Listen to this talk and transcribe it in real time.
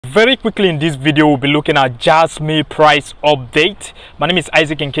very quickly in this video we'll be looking at Jasmy price update. My name is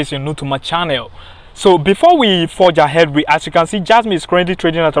Isaac, in case you're new to my channel. So before we forge ahead, as you can see, Jasmy is currently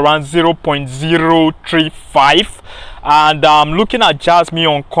trading at around 0.035, and looking at Jasmy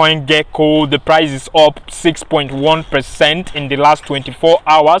on CoinGecko, the price is up 6.1% in the last 24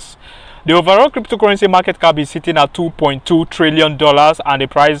 hours. The overall cryptocurrency market cap is sitting at $2.2 trillion, and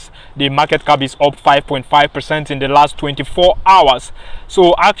the market cap is up 5.5% in the last 24 hours.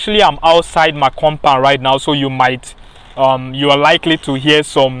 So actually, I'm outside my compound right now, so you are likely to hear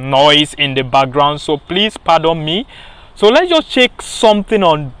some noise in the background, so please pardon me. So let's just check something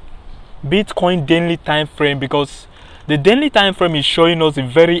on Bitcoin daily time frame, because the daily time frame is showing us a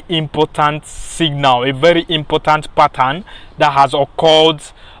very important signal, a very important pattern that has occurred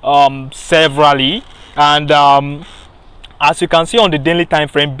severally. And as you can see on the daily time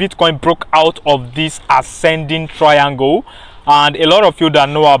frame, Bitcoin broke out of this ascending triangle. And a lot of you that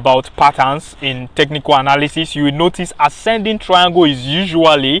know about patterns in technical analysis, you will notice ascending triangle is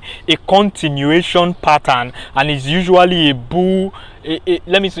usually a continuation pattern, and is usually a bull.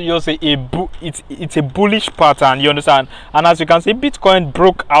 Let me just say it's a bullish pattern, you understand? And as you can see, Bitcoin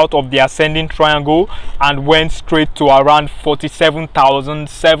broke out of the ascending triangle and went straight to around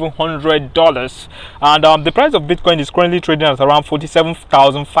 $47,700, and the price of Bitcoin is currently trading at around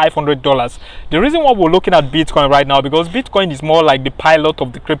 $47,500. The reason why we're looking at Bitcoin right now, because Bitcoin is more like the pilot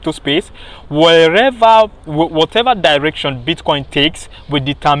of the crypto space. Whatever direction Bitcoin takes will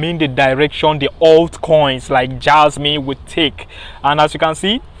determine the direction the altcoins like Jasmy would take. And as you can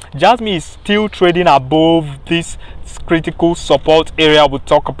see, Jasmy is still trading above this critical support area we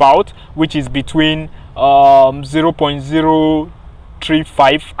talk about, which is between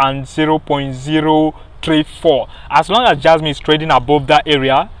 0.035 and 0.034. As long as Jasmy is trading above that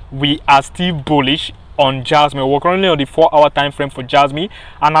area, we are still bullish on Jasmy. We're currently on the 4-hour time frame for Jasmy,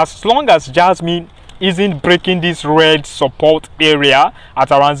 and as long as Jasmy isn't breaking this red support area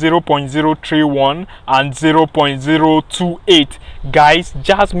at around 0.031 and 0.028, guys,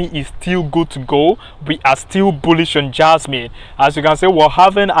 Jasmy is still good to go. We are still bullish on Jasmy. As you can see, we're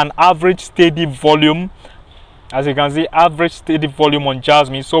having an average steady volume. As you can see, average steady volume on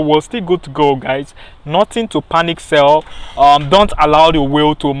Jasmy, so we're still good to go, guys. Nothing to panic sell. Don't allow the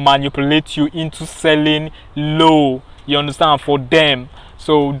wheel to manipulate you into selling low, you understand, for them.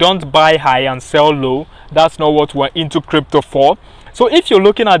 So don't buy high and sell low. That's not what we're into crypto for. So if you're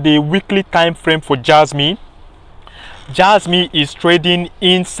looking at the weekly time frame for Jasmy, Jasmy is trading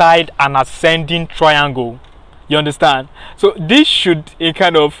inside an ascending triangle, you understand? So this should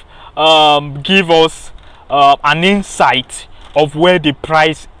kind of give us an insight of where the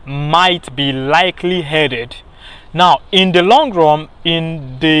price might be likely headed. Now, in the long run,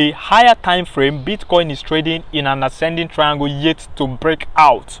 in the higher time frame, Bitcoin is trading in an ascending triangle yet to break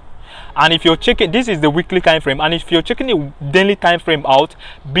out. And if you're checking, this is the weekly time frame, and if you're checking the daily time frame out,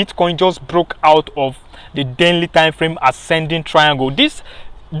 Bitcoin just broke out of the daily time frame ascending triangle. This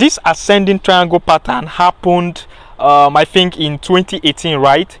ascending triangle pattern happened I think in 2018,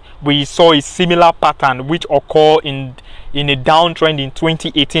 right? We saw a similar pattern which occurred in a downtrend in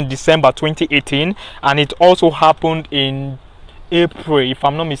 2018, December 2018, and it also happened in April, if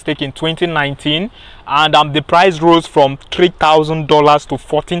I'm not mistaken, 2019, and the price rose from $3,000 to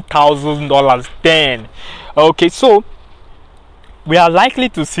 $14,000 then. Okay, so we are likely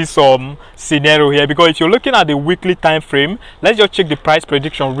to see some scenario here, because if you're looking at the weekly time frame, let's just check the price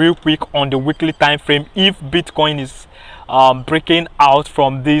prediction real quick on the weekly time frame. If Bitcoin is breaking out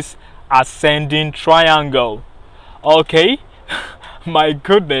from this ascending triangle, okay, my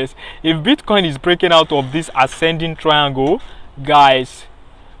goodness, if Bitcoin is breaking out of this ascending triangle, guys,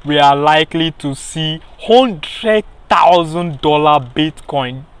 we are likely to see $100,000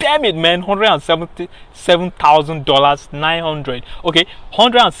 Bitcoin. Damn it, man, $177,900. Okay,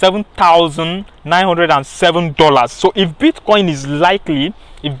 $107,907. So if Bitcoin is likely,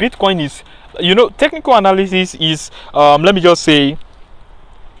 if Bitcoin is, you know, technical analysis is let me just say,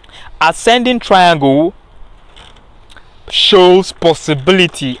 ascending triangle shows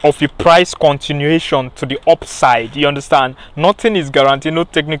possibility of a price continuation to the upside, you understand? Nothing is guaranteed, no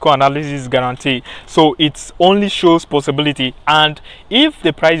technical analysis is guaranteed, so it only shows possibility. And if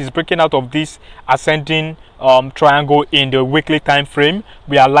the price is breaking out of this ascending triangle in the weekly time frame,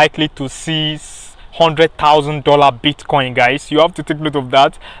 we are likely to see $100,000 Bitcoin, guys. You have to take note of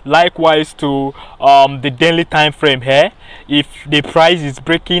that. Likewise to the daily time frame here, if the price is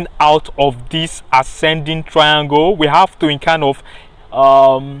breaking out of this ascending triangle, we have to kind of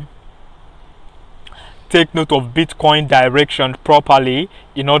take note of Bitcoin direction properly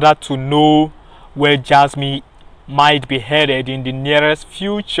in order to know where Jasmy might be headed in the nearest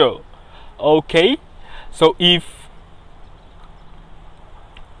future. Okay, so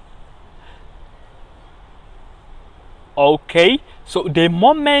so the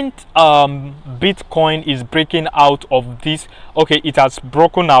moment Bitcoin is breaking out of this, okay, it has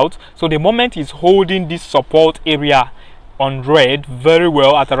broken out. So the moment is holding this support area on red very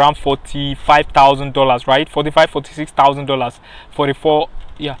well at around $45,000, right? $46,000, 44,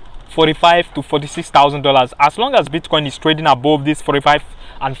 yeah, $45 to $46,000. As long as Bitcoin is trading above this $45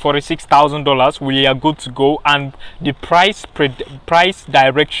 and $46,000, we are good to go. And the price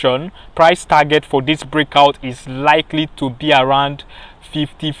target for this breakout is likely to be around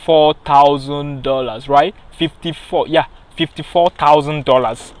 $54,000, right?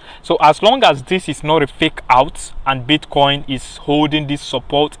 $54,000. So as long as this is not a fake out and Bitcoin is holding this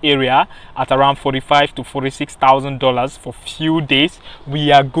support area at around $45 to $46,000 for few days,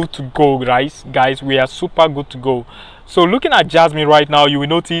 we are good to go, guys. We are super good to go. So looking at Jasmy right now, you will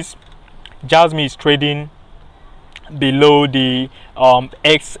notice Jasmy is trading below the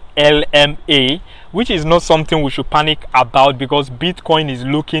XLMA, which is not something we should panic about, because Bitcoin is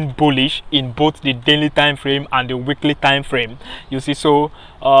looking bullish in both the daily time frame and the weekly time frame, you see. So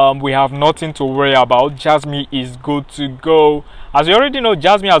we have nothing to worry about. Jasmy is good to go. As you already know,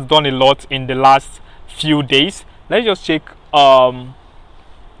 Jasmy has done a lot in the last few days. Let's just check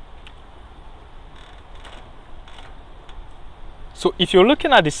so if you're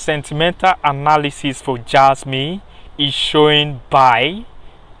looking at the sentimental analysis for Jasmy, is showing buy,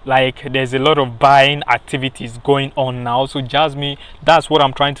 like there's a lot of buying activities going on now. So Jasmy, that's what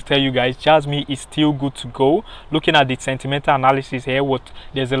I'm trying to tell you guys, Jasmy is still good to go. Looking at the sentimental analysis here,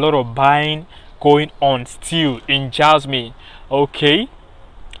 there's a lot of buying going on still in Jasmy. Okay,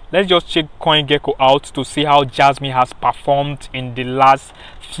 let's just check CoinGecko out to see how Jasmy has performed in the last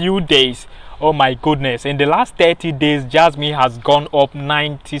few days. Oh my goodness, in the last 30 days Jasmy has gone up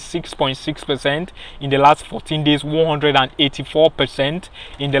 96.6%. in the last 14 days 184%.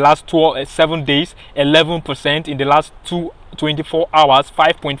 in the last 7 days 11%. in the last 24 hours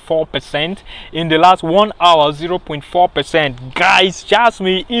 5.4%. in the last 1 hour 0.4%. guys,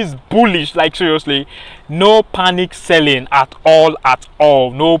 Jasmy is bullish, like seriously, no panic selling at all,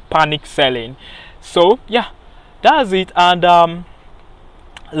 no panic selling. So yeah, that's it. And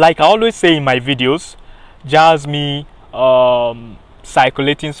like I always say in my videos, Jasmy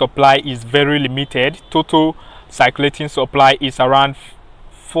circulating supply is very limited. Total circulating supply is around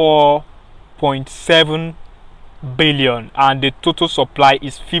 4.7 billion, and the total supply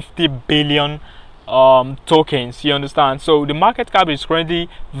is 50 billion tokens, you understand. So the market cap is currently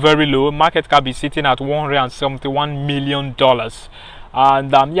very low. Market cap is sitting at $171 million.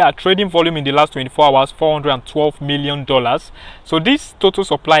 And yeah, trading volume in the last 24 hours $412 million. So this total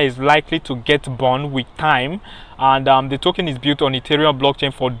supply is likely to get burned with time. And the token is built on Ethereum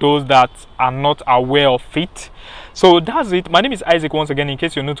blockchain, for those that are not aware of it. So that's it. My name is Isaac. Once again, in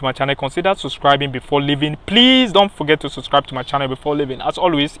case you're new to my channel, consider subscribing before leaving. Please don't forget to subscribe to my channel before leaving. As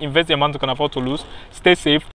always, invest the amount you can afford to lose. Stay safe.